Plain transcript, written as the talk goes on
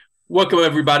Welcome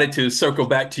everybody to Circle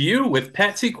Back to You with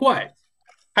Patsy Koay.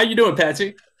 How you doing,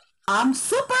 Patsy? I'm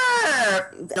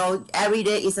super. Every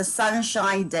day is a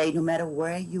sunshine day, no matter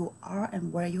where you are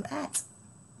and where you at.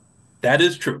 That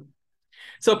is true.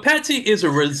 So Patsy is a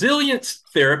resilience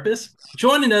therapist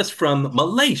joining us from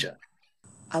Malaysia.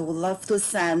 I would love to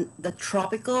send the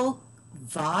tropical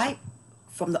vibe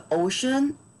from the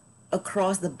ocean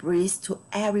across the breeze to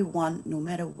everyone, no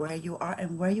matter where you are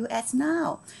and where you at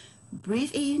now.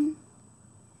 Breathe in,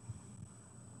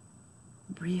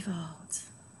 breathe out.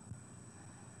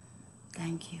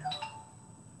 Thank you.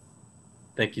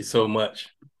 Thank you so much.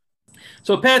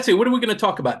 So Patsy, what are we going to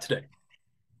talk about today?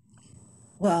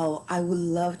 Well, I would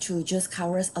love to just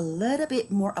cover us a little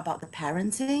bit more about the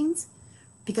parenting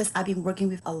because I've been working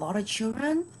with a lot of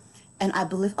children and I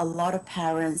believe a lot of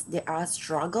parents they are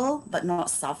struggle but not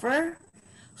suffer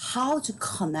how to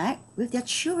connect with their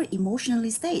children emotionally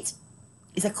state.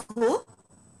 Is that cool?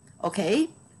 Okay.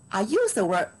 I use the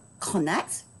word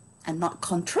connect and not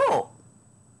control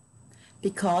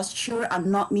because children are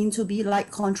not meant to be like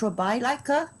controlled by like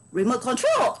a remote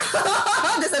control.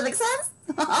 Does that make sense?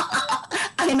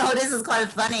 I know this is quite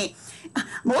funny.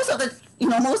 Most of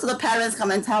the parents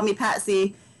come and tell me,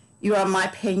 Patsy, you are my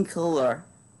painkiller.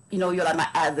 You're like my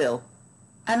Advil.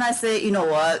 And I say, you know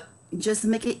what? Just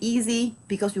make it easy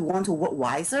because we want to work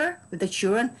wiser with the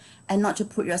children and not to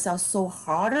put yourself so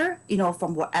harder,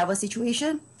 from whatever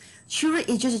situation. Children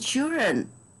is just children,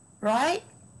 right?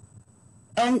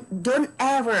 And don't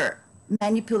ever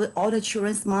manipulate all the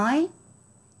children's mind.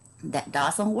 That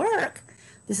doesn't work.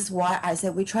 This is why I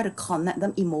said we try to connect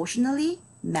them emotionally,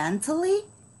 mentally,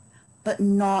 but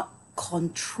not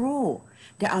control.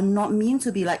 They are not meant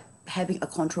to be like having a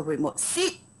control remote.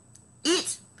 Sit,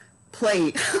 eat,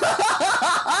 play.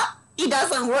 It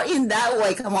doesn't work in that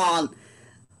way. Come on.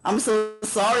 I'm so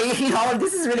sorry.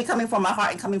 This is really coming from my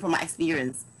heart and coming from my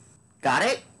experience. Got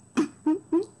it?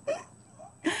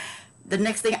 The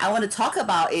next thing I want to talk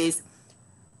about is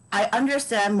I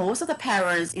understand most of the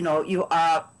parents, you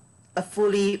are a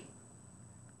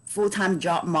full-time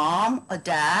job mom or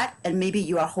dad, and maybe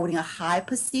you are holding a high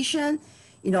position,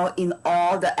 in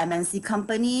all the MNC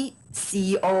company,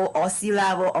 CEO or C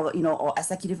level or, or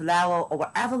executive level or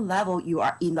whatever level you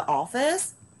are in the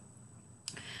office.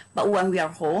 But when we are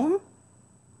home,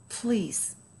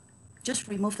 please just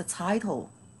remove the title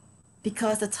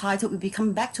because the title will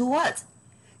become back to what?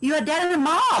 You are dad and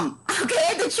mom.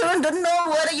 Okay, the children don't know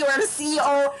whether you are the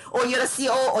CEO or you're the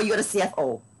CEO or you're the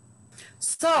CFO.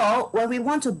 So when we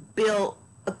want to build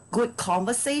a good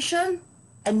conversation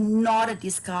and not a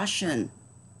discussion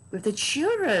with the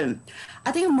children,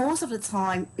 I think most of the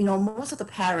time, most of the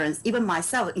parents, even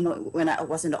myself, when I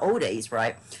was in the old days,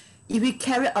 right? If we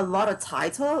carry a lot of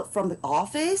title from the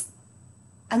office,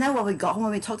 and then when we got home,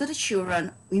 when we talk to the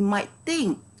children, we might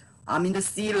think, I'm in the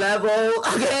C level,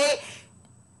 okay?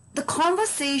 The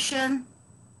conversation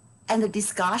and the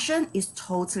discussion is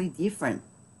totally different.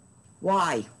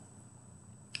 Why?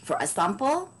 For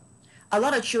example, a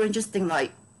lot of children just think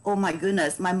like, oh my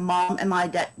goodness, my mom and my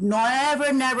dad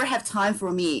never have time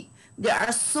for me. They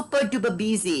are super duper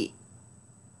busy.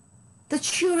 The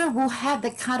children will have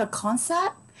that kind of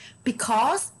concept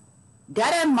because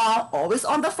dad and mom always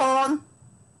on the phone,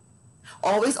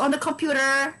 always on the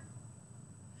computer.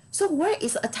 So where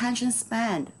is attention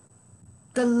span?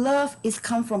 The love is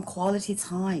come from quality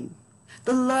time.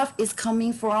 The love is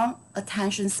coming from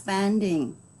attention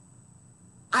spending.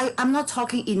 I'm not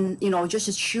talking in, just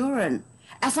as children.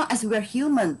 As long as we're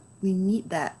human, we need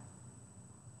that.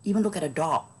 Even look at a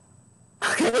dog.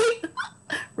 Okay?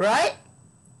 Right?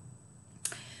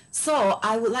 So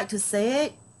I would like to say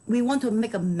it. We want to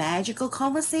make a magical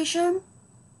conversation,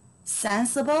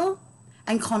 sensible,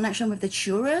 and connection with the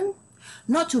children,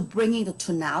 not to bringing the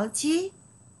tonality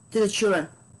to the children.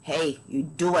 Hey, you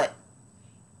do it.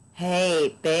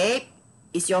 Hey, babe,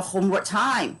 it's your homework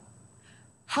time.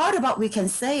 How about we can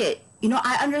say it?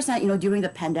 I understand, during the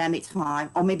pandemic time,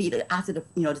 or maybe after the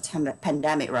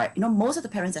pandemic, right? Most of the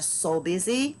parents are so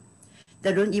busy.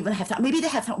 They don't even have time. Maybe they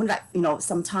have time, like,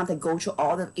 sometimes they go through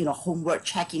all the, homework,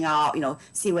 checking out,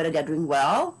 see whether they're doing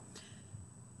well.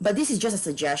 But this is just a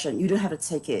suggestion. You don't have to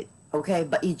take it, okay?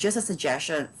 But it's just a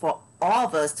suggestion for all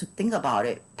of us to think about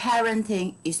it.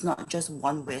 Parenting is not just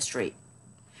one-way street.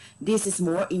 This is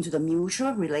more into the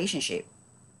mutual relationship.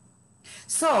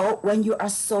 So when you are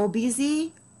so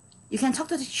busy, you can talk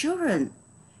to the children.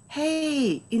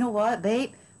 Hey, you know what,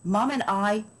 babe? I'm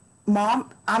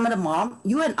the mom.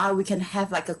 You and I, we can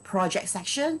have like a project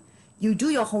section. You do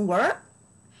your homework,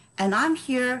 and I'm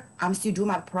here. I'm still doing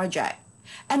my project.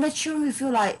 And the children will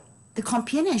feel like the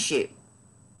companionship.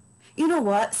 You know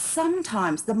what?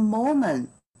 Sometimes the moment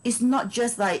is not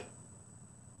just like,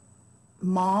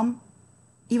 Mom,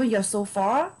 even you're so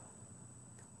far,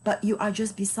 but you are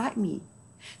just beside me.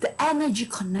 The energy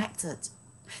connected,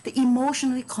 the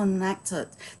emotionally connected,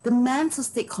 the mental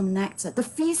state connected, the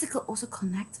physical also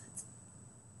connected.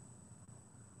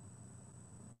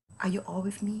 Are you all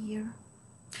with me here?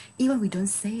 Even we don't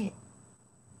say it,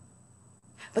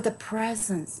 but the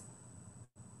presence.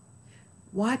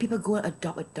 Why people go and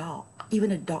adopt a dog?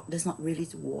 Even a dog does not really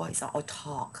voice or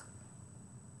talk,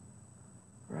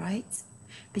 right?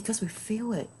 Because we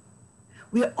feel it.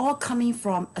 We are all coming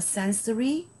from a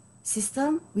sensory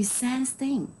system. We sense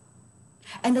things.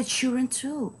 And the children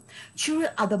too. Children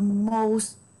are the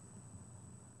most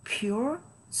pure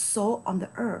soul on the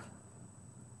earth.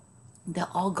 They're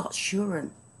all God's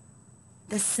children.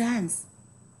 They sense.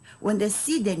 When they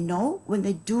see, they know. When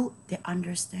they do, they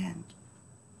understand.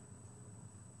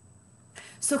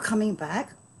 So coming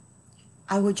back,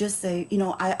 I would just say,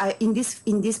 I in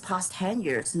this past 10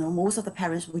 years, most of the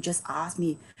parents would just ask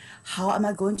me, how am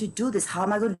I going to do this? How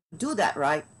am I going to do that,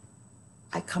 right?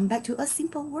 I come back to a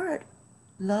simple word: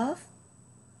 love,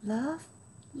 love,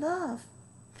 love.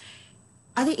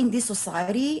 I think in this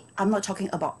society, I'm not talking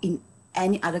about in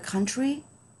any other country,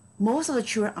 most of the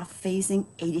children are facing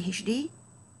ADHD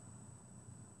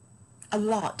a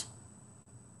lot.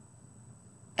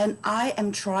 And I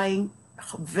am trying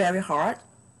very hard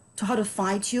to how to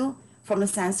fine tune from the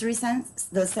sensory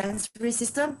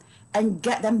system and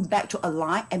get them back to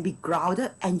align and be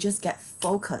grounded and just get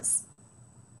focused.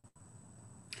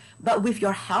 But with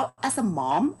your help as a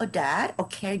mom or dad or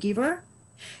caregiver,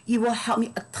 you will help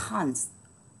me a tons.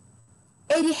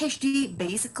 ADHD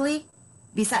basically,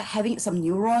 besides having some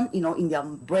neuron, in their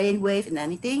brain wave and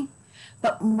anything,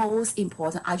 but most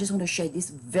important, I just want to share this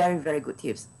very, very good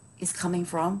tips. It's coming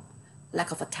from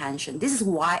lack of attention. This is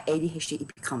why ADHD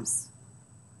becomes.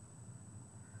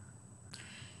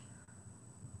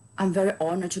 I'm very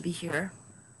honored to be here.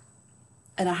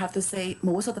 And I have to say,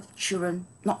 most of the children,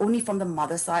 not only from the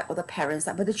mother side or the parent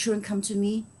side, but the children come to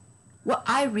me. What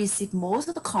I receive most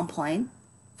of the complaint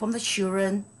from the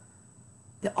children,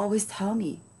 they always tell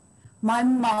me, my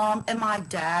mom and my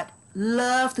dad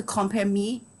love to compare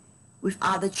me with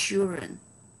other children.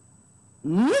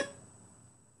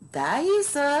 That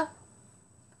is a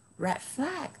red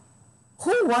flag.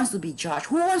 Who wants to be judged?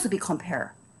 Who wants to be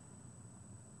compared?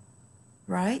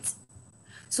 Right?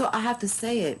 So I have to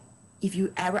say it. If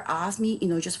you ever ask me,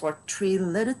 just for 3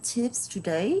 little tips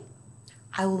today,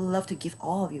 I would love to give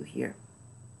all of you here.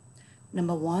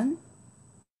 Number 1,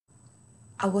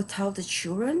 I will tell the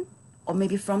children, or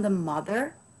maybe from the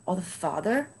mother or the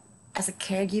father as a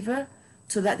caregiver,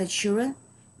 to let the children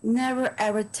never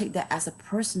ever take that as a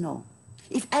personal.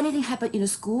 If anything happened in the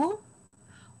school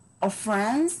or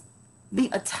friends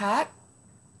being attacked,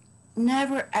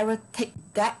 never ever take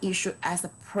that issue as a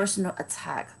personal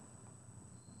attack.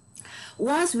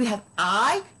 Once we have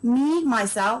I, me,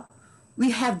 myself,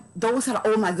 we have those that are,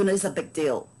 oh my goodness, it's a big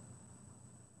deal.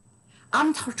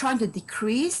 I'm trying to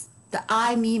decrease the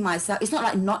I, me, myself. It's not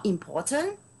like not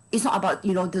important. It's not about,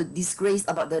 the disgrace,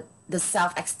 about the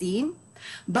self-esteem.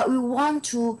 But we want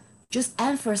to just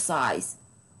emphasize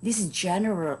this is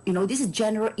general, this is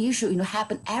general issue,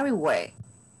 happen everywhere.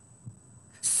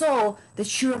 So the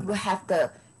children will have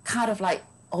the kind of like,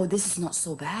 oh, this is not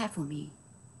so bad for me.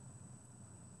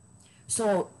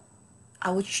 So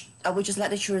I would just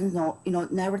let the children know,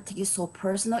 never take it so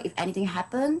personal if anything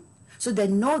happen. So they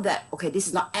know that, okay, this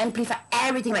is not amplify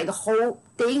everything, like the whole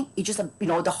thing. It's just,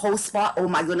 the whole spot. Oh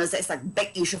my goodness, it's like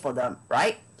big issue for them,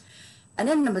 right? And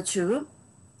then number 2,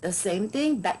 the same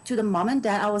thing, back to the mom and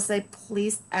dad, I would say,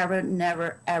 please ever,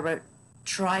 never, ever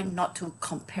try not to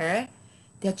compare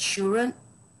their children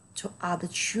to other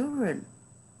children.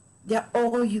 They're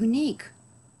all unique.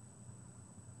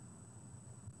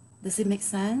 Does it make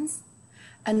sense?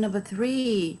 And number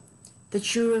 3, the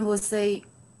children will say,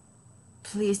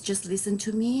 please just listen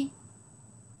to me.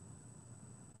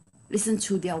 Listen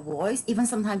to their voice. Even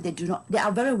sometimes they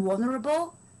are very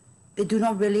vulnerable. They do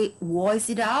not really voice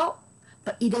it out,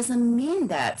 but it doesn't mean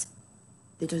that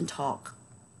they don't talk.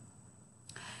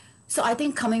 So I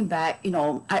think coming back,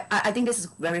 I think this is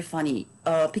very funny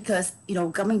because,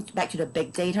 coming back to the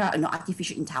big data,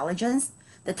 artificial intelligence,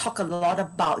 they talk a lot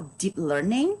about deep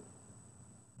learning.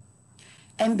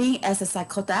 And being as a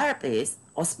psychotherapist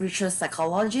or spiritual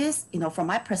psychologist, from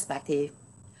my perspective,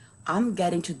 I'm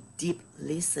getting to deep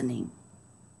listening.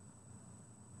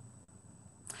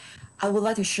 I would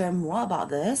like to share more about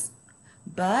this,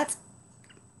 but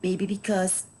maybe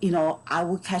because, I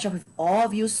will catch up with all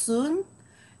of you soon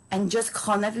and just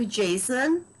connect with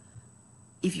Jason.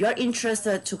 If you're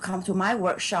interested to come to my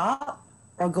workshop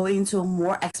or go into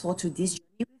more explore to this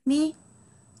journey with me,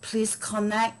 please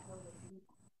connect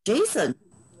Jason.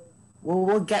 We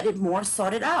will get it more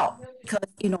sorted out because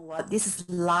you know what? This is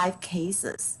live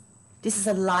cases. This is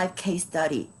a live case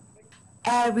study.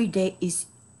 Every day is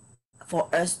for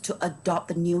us to adopt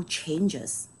the new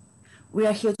changes. We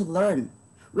are here to learn.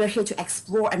 We are here to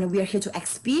explore and we are here to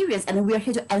experience and we are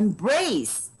here to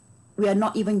embrace. We are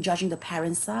not even judging the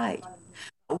parent side.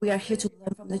 We are here to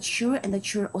learn from the children and the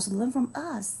children also learn from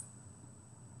us.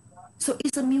 So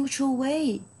it's a mutual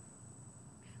way.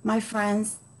 My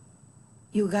friends,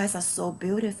 you guys are so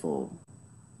beautiful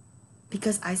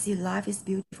because I see life is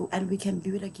beautiful and we can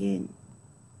build again.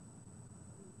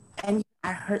 And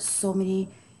I heard so many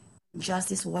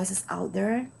justice voices out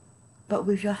there, but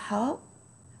with your help,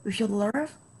 with your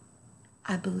love,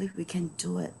 I believe we can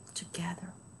do it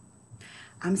together.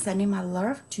 I'm sending my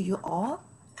love to you all.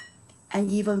 And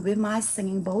even with my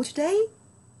singing bowl today,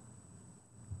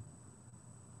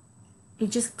 it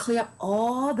just clear up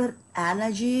all the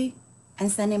energy and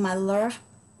sending my love,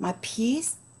 my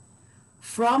peace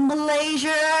from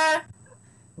Malaysia,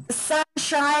 the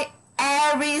sunshine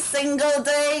every single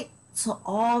day to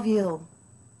all of you.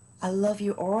 I love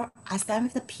you all. I stand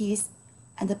with the peace,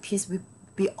 and the peace will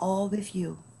be all with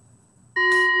you.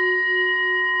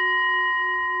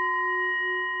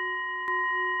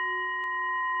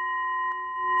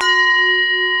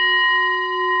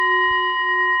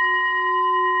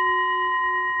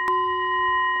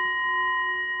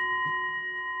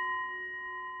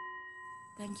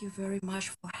 Thank you very much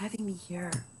for having me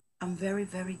here. I'm very,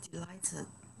 very delighted.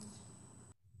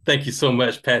 Thank you so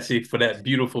much, Patsy, for that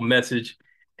beautiful message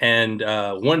and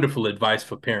wonderful advice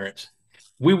for parents.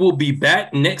 We will be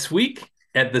back next week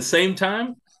at the same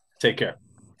time. Take care.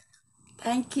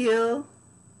 Thank you.